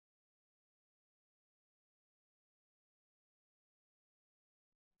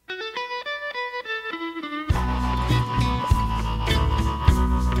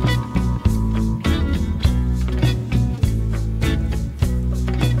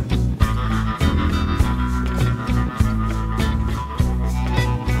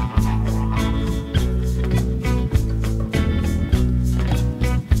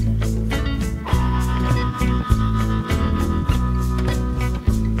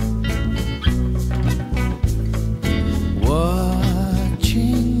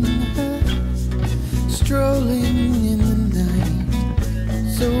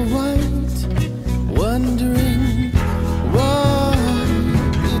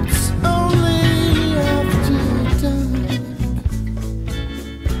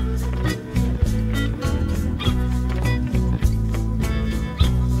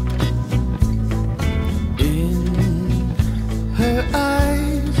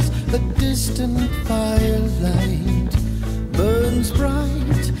distant firelight burns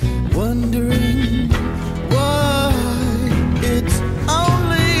bright, wondering why it's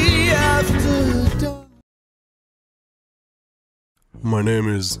only after dark. My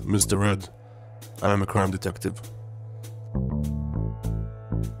name is Mr. Red. I am a crime detective.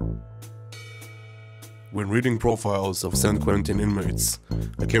 When reading profiles of San Quentin inmates,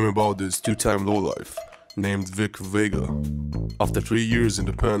 I came about this two-time lowlife named Vic Vega. After 3 years in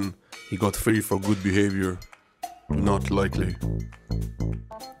the pen, he got free for good behavior. Not likely.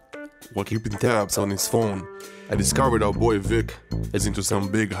 While keeping tabs on his phone, I discovered our boy Vic is into some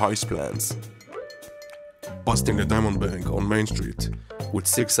big heist plans. Busting the Diamond Bank on Main Street with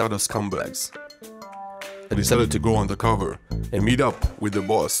 6 other scumbags. I decided to go undercover and meet up with the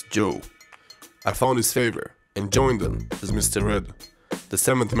boss, Joe. I found his favor and joined them as Mr. Red, the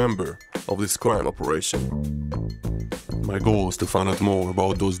 7th member of this crime operation. My goal is to find out more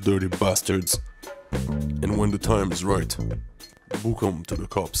about those dirty bastards, and when the time is right, book them to the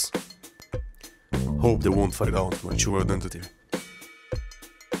cops. Hope they won't find out my true identity.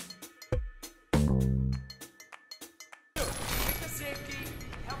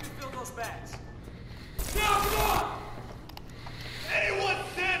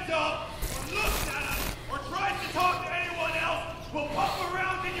 Will pop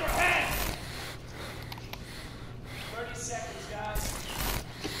around in your head! 30 seconds, guys.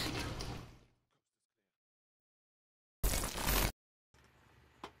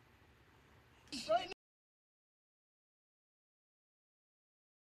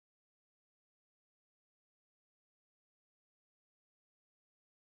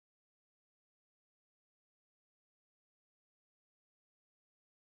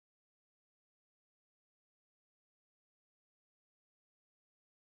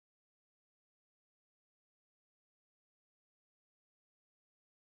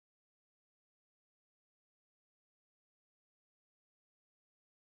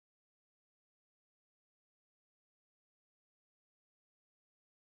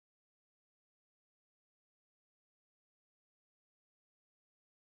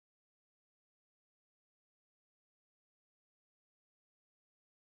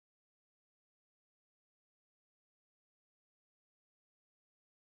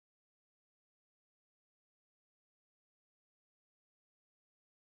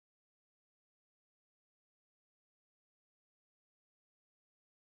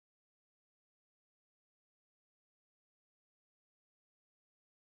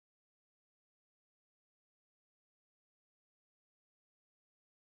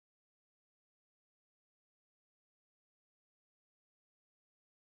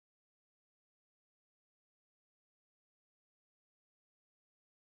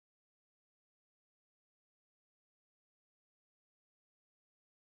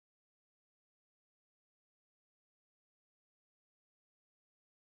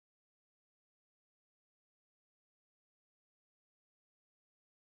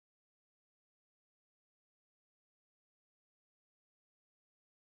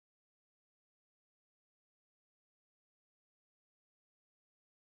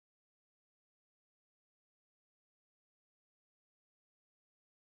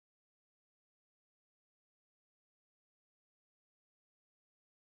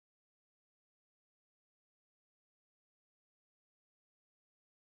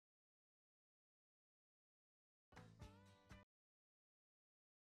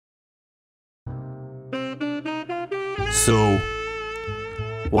 So,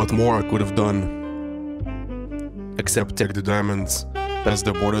 what more I could have done except take the diamonds, pass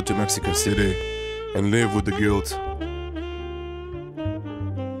the border to Mexico City, and live with the guilt.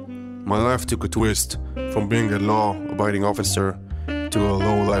 My life took a twist from being a law-abiding officer to a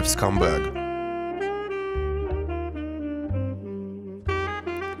low-life scumbag.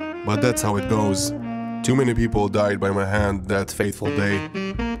 But that's how it goes. Too many people died by my hand that fateful day,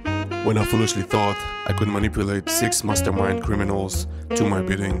 when I foolishly thought I could manipulate 6 mastermind criminals to my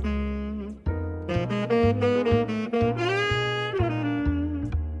bidding.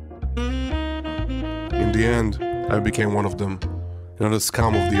 In the end, I became one of them, another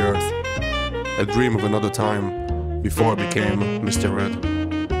scum of the earth, a dream of another time before I became Mr. Red.